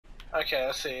Okay,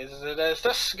 let's see. Is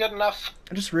this good enough?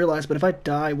 I just realized, but if I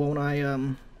die, won't I,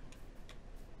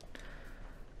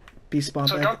 be spawned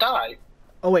So back? don't die.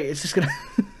 Oh, wait, it's just gonna...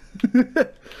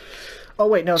 Oh,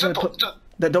 wait, no, it's gonna Simple.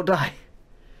 put... Don't die.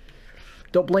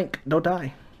 Don't blink. Don't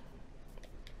die.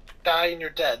 Die and you're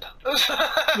dead.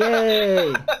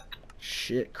 Yay!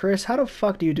 Shit. Chris, how the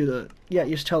fuck do you do the... Yeah,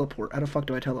 use teleport. How the fuck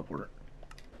do I teleport?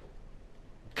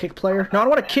 Kick player? No, I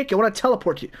don't want to kick you. I want to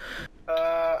teleport you.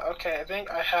 Okay, I think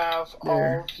I have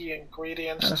all the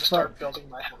ingredients to start building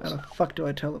my house. How the fuck do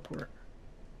I teleport?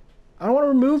 I don't want to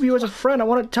remove you as a friend. I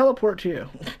want to teleport to you.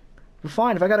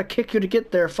 Fine, if I gotta kick you to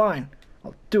get there, fine.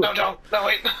 I'll do it. No, don't. No,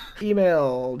 wait.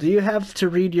 Email. Do you have to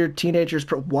read your teenager's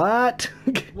what?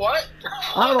 What?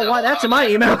 I don't know why that's in my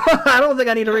email. I don't think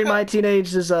I need to read my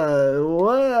teenager's,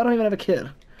 what? I don't even have a kid.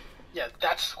 Yeah,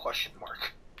 that's the question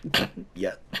mark.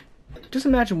 Yeah. Just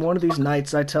imagine one of these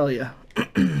nights I tell you,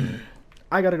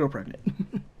 I gotta go pregnant.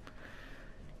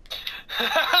 I'm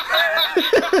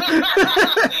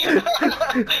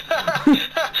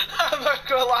not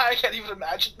gonna lie, I can't even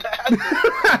imagine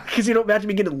that. Because you don't imagine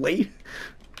me getting late?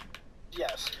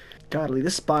 Yes. Godly,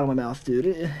 this spot on my mouth, dude,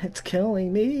 it's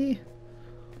killing me.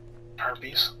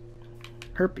 Herpes.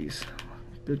 Herpes.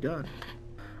 Good God.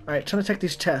 Alright, trying to take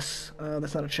these chests.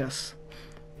 That's not a chest.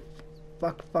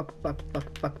 Fuck.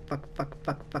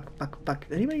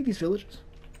 Anybody need these villagers?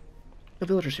 No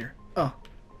villagers here. Oh.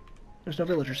 There's no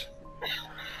villagers.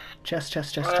 Chest.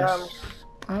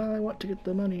 I want to get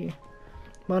the money.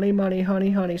 Money,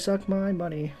 honey, suck my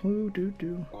money. Ooh,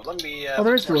 doo. Well, let me, oh,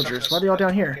 there is villagers. Why are they all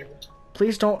down here?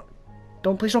 Please don't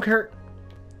hurt.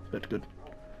 Good.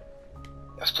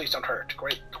 Yes, please don't hurt.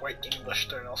 Great English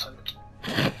there, Nilsson.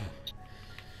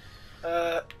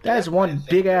 That is one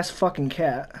big ass fucking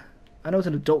cat. I know it's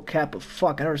an adult cat, but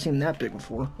fuck, I've never seen that big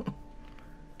before.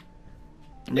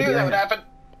 Maybe that would happen.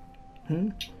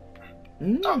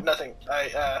 Oh, nothing.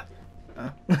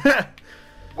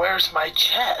 Where's my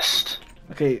chest?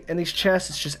 Okay, in these chests,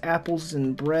 it's just apples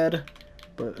and bread.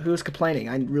 But who's complaining?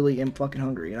 I really am fucking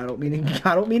hungry, and I don't mean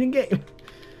in game.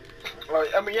 Well,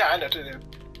 I mean, yeah, I know too.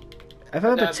 If I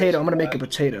have a potato, I'm gonna make a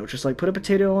potato. Just like put a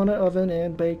potato on an oven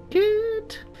and bake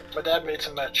it. My dad made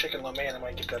some chicken lo mein. I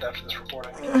might get that after this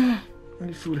recording. I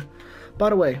need food. By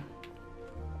the way,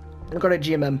 regarding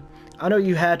GMM, I know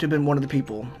you had to have been one of the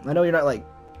people. I know you're not like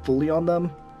fully on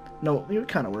them. No, you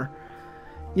kind of were.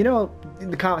 You know, in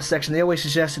the comment section, they always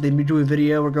suggested they do a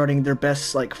video regarding their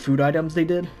best like food items they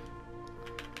did.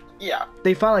 Yeah.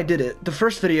 They finally did it. The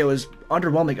first video is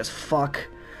underwhelming as fuck.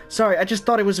 Sorry, I just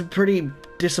thought it was a pretty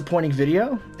disappointing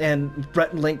video, and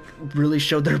Brett and Link really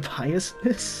showed their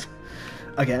biasness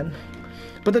again.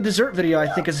 But the dessert video, I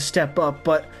think, is a step up.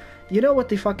 But you know what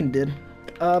they fucking did?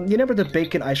 You remember the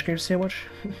bacon ice cream sandwich?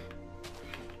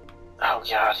 Oh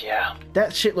god, yeah.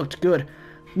 That shit looked good.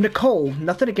 Nicole,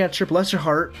 nothing against her, bless her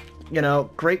heart. You know,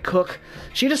 great cook.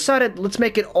 She decided, let's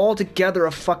make it all together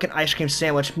a fucking ice cream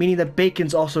sandwich, meaning the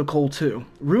bacon's also cold too.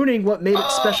 Ruining what made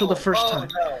it special the first time.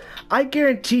 No. I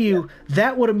guarantee you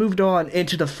that would have moved on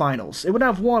into the finals. It would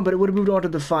not have won, but it would have moved on to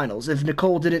the finals if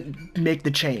Nicole didn't make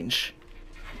the change.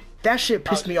 That shit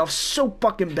pissed me off so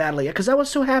fucking badly, because I was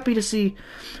so happy to see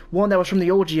one that was from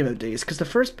the old GMO days, because the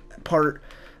first part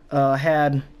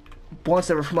had ones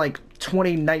that were from like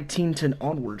 2019 to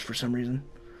onwards for some reason.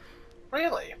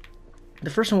 Really? The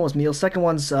first one was meals, second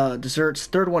one's desserts,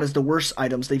 third one is the worst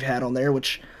items they've had on there,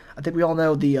 which I think we all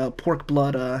know the pork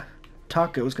blood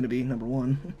taco is going to be number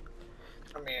one.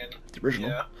 I mean, the original.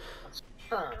 Yeah.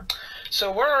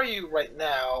 So where are you right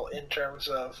now in terms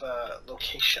of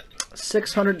location?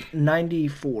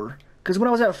 694. Because when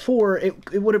I was at 4,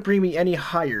 it wouldn't bring me any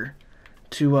higher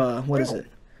to, what is it?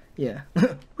 Yeah.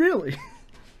 Really?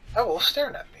 Oh, well,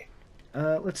 staring at me.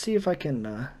 Let's see if I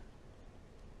can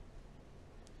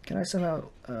I somehow,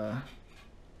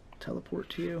 teleport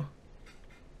to you?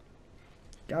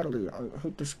 Gotta do it. I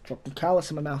hope this fucking callus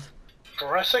in my mouth.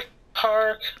 Jurassic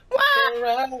Park.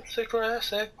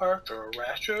 Jurassic Park.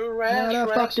 How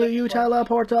the fuck do you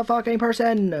teleport the fucking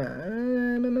person?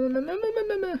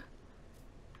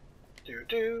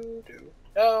 Do.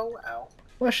 Oh, ow.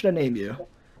 What should I name you?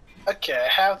 Okay, I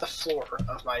have the floor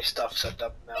of my stuff set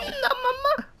up now.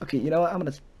 Okay, you know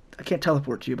what? I can't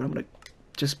teleport to you, but I'm gonna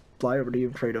just fly over to you,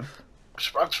 creative.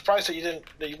 I'm surprised that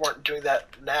you weren't doing that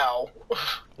now.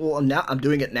 Well, now I'm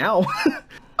doing it now.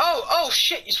 Oh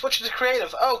shit! You switched to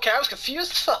creative. Okay, I was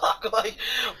confused. Fuck. Like,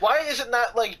 why is it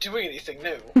not like doing anything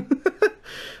new?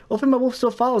 Well, if my wolf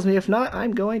still follows me, if not,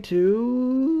 I'm going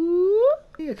to.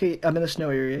 Okay, I'm in the snow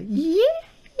area. Yay!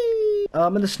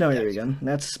 I'm in the snow area again.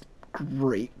 That's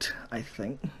great. I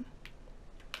think.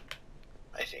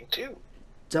 I think too.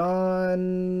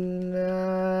 Done.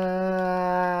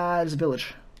 that is a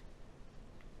village.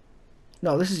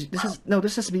 No, this has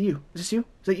to be you. Is this you?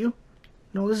 Is that you?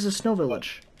 No, this is a snow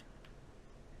village.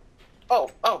 Oh,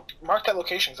 mark that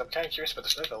location, because I'm kind of curious about the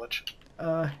snow village.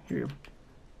 Here you go.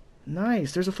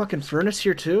 Nice. There's a fucking furnace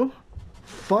here, too?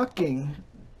 Fuck.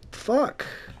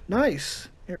 Nice.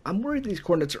 Here, I'm worried these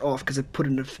coordinates are off because I put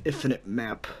an infinite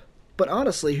map. But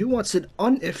honestly, who wants an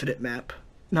uninfinite map?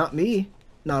 Not me.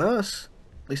 Not us.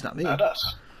 At least not me. Not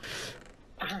us.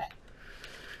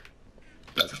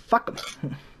 Fuck them.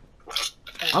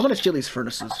 I'm gonna steal these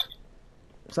furnaces.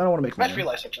 Because I don't want to make money. I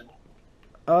realized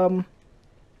something.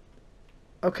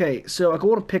 Okay, so I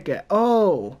go to pick at.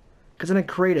 Oh! Because I'm in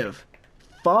creative.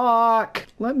 Fuck!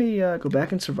 Let me go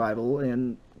back in survival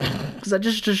and. Because I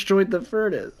just destroyed the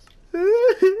furnace. Okay.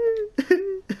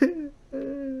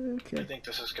 I think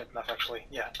this is good enough, actually.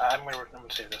 Yeah, I'm gonna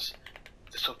save this.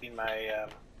 This will be my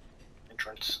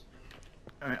entrance.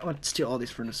 Alright, I want to steal all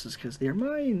these furnaces because they're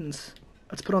mine.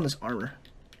 Let's put on this armor.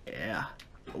 Yeah.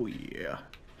 Oh yeah.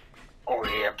 Oh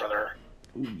yeah, brother.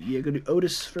 Oh yeah, go to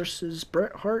Otis versus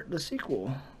Bret Hart, the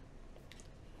sequel.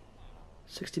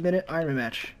 60-minute Iron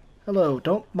match. Hello,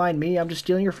 don't mind me, I'm just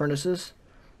stealing your furnaces.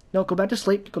 No, go back to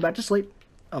sleep, go back to sleep.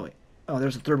 Oh wait, oh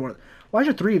there's a third one. Why is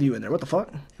there 3 of you in there? What the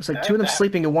fuck? It's like 2 of them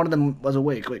sleeping and 1 of them was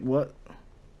awake. Like what?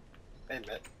 Wait a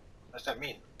minute. What does that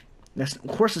mean? Of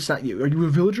course it's not you. Are you a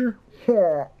villager?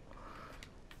 Oh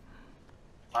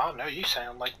no, you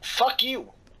sound like fuck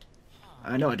you.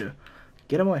 I know I do.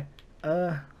 Get him away.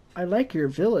 I like your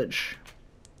village.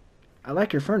 I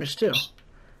like your furnace too.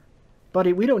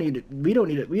 Buddy, we don't need it. We don't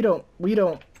need it. We don't.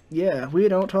 Yeah, we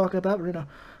don't talk about Bruno.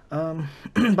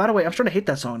 By the way, I'm starting to hate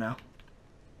that song now.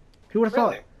 Who would have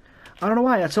thought? I don't know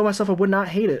why. I told myself I would not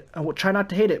hate it. I would try not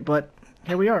to hate it, but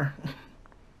here we are.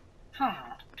 I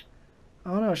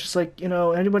don't know. It's just like, you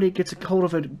know, anybody gets a hold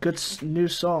of a good new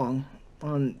song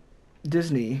on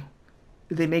Disney,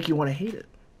 they make you want to hate it.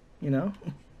 You know?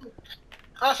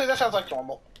 Honestly, that sounds like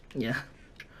normal. Yeah.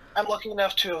 I'm lucky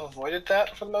enough to have avoided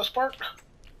that for the most part.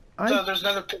 So there's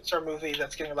another Pixar movie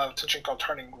that's getting a lot of attention called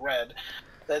Turning Red.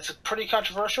 That's pretty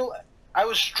controversial. I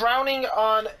was drowning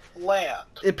on land.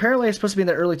 Apparently it's supposed to be in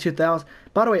the early 2000s.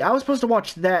 By the way, I was supposed to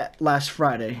watch that last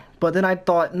Friday, but then I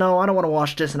thought, no, I don't want to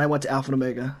watch this, and I went to Alpha and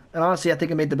Omega. And honestly, I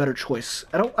think I made the better choice.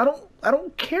 I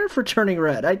don't care for Turning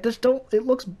Red. I just don't. It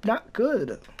looks not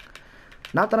good.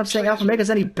 Not that I'm saying Alpha and Omega is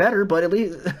any better, but at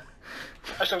least.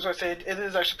 Actually, I was going to say it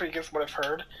is actually pretty good from what I've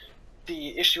heard.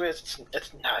 The issue is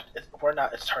we're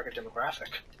not its target demographic.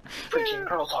 Preteen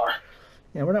girls are.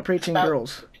 Yeah, we're not preteen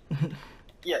girls.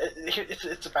 Yeah,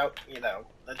 it's about, you know,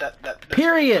 that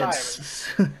periods.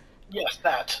 Yes,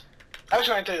 that. I was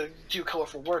trying to do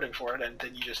colorful wording for it, and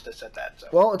then you just said that. So.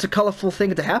 Well, it's a colorful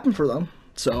thing to happen for them.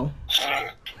 So,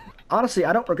 honestly,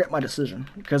 I don't regret my decision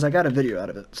because I got a video out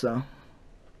of it. So,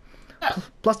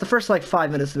 plus the first like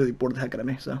 5 minutes really bored the heck out of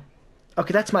me. So,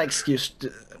 okay, that's my excuse.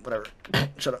 Whatever.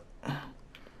 Shut up.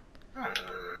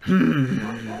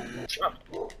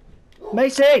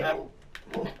 Macy.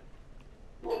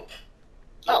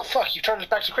 Oh fuck! You turned it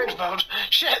back to creative mode.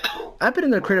 Shit. I've been in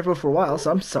the creative mode for a while,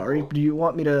 so I'm sorry. Do you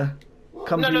want me to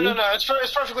come to you? No. It's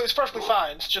perfectly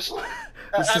fine. It's just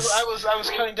I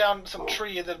was cutting down some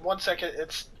tree, and then 1 second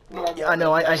it's normal. Yeah, I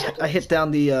know. I hit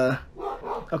down the.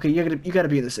 Okay, you gotta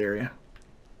be in this area.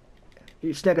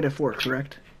 It's -4,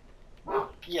 correct?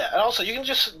 Yeah, and also you can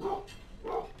just.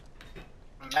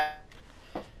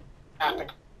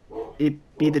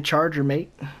 It be the charger,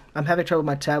 mate. I'm having trouble with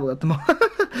my tablet at the moment.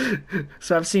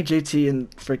 So I've seen JT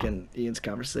and freaking Ian's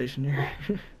conversation here.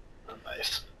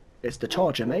 Nice. It's the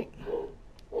charger, mate.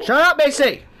 Shut up,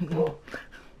 Macy!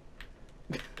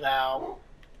 Now.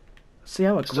 See,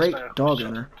 I'm a great dog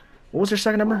owner. What was your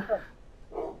second number?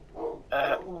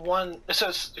 So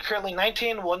it's currently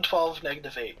 19, 112,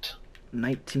 -8.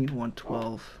 19,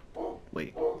 112.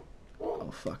 Wait.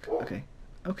 Oh, fuck. Okay.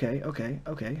 Okay.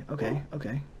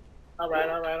 Alright.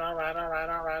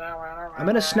 I'm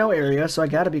in a snow area, so I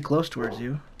gotta be close towards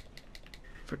you.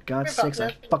 For God's sakes,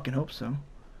 I fucking hope so.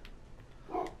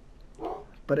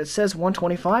 But it says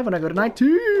 125 when I go to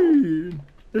 19.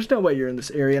 There's no way you're in this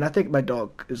area, and I think my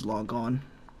dog is long gone.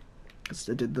 Because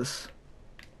I did this.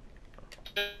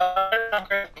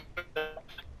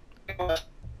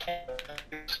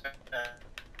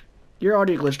 Your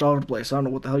audio glitched all over the place. I don't know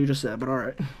what the hell you just said, but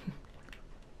alright.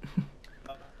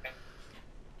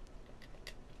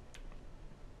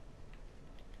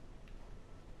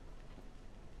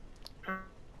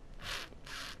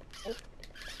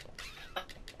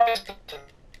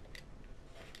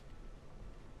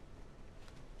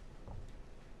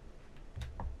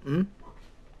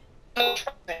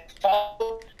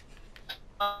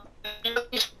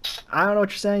 I don't know what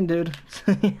you're saying, dude.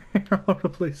 You're all over the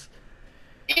place.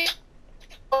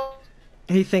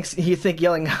 You think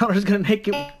yelling louder is gonna make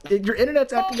it. Your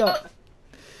internet's acting up.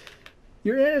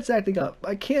 Your internet's acting up.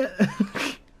 I can't.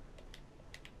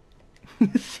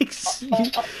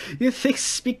 you think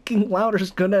speaking louder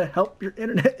is gonna help your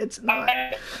internet? It's not.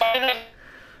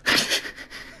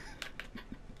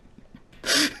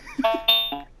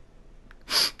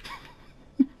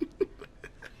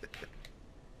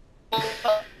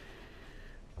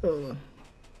 Oh.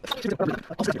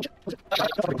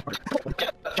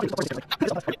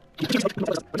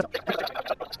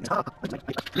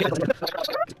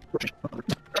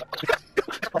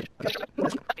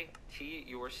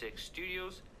 T6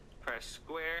 Studios, press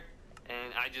square,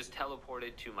 and I just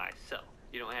teleported to my cell.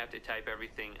 You don't have to type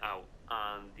everything out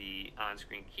on the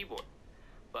on-screen keyboard.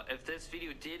 But if this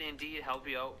video did indeed help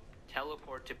you out,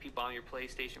 teleport to people on your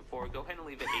PlayStation 4, go ahead and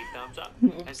leave it 8 thumbs up.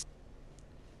 And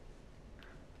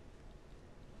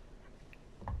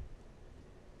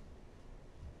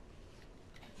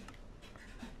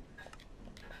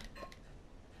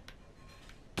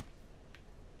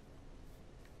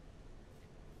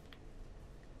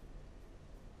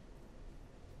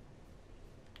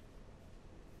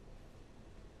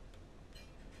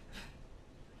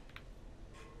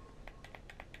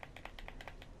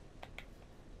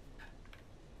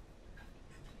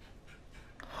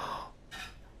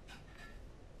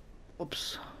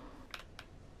Oops.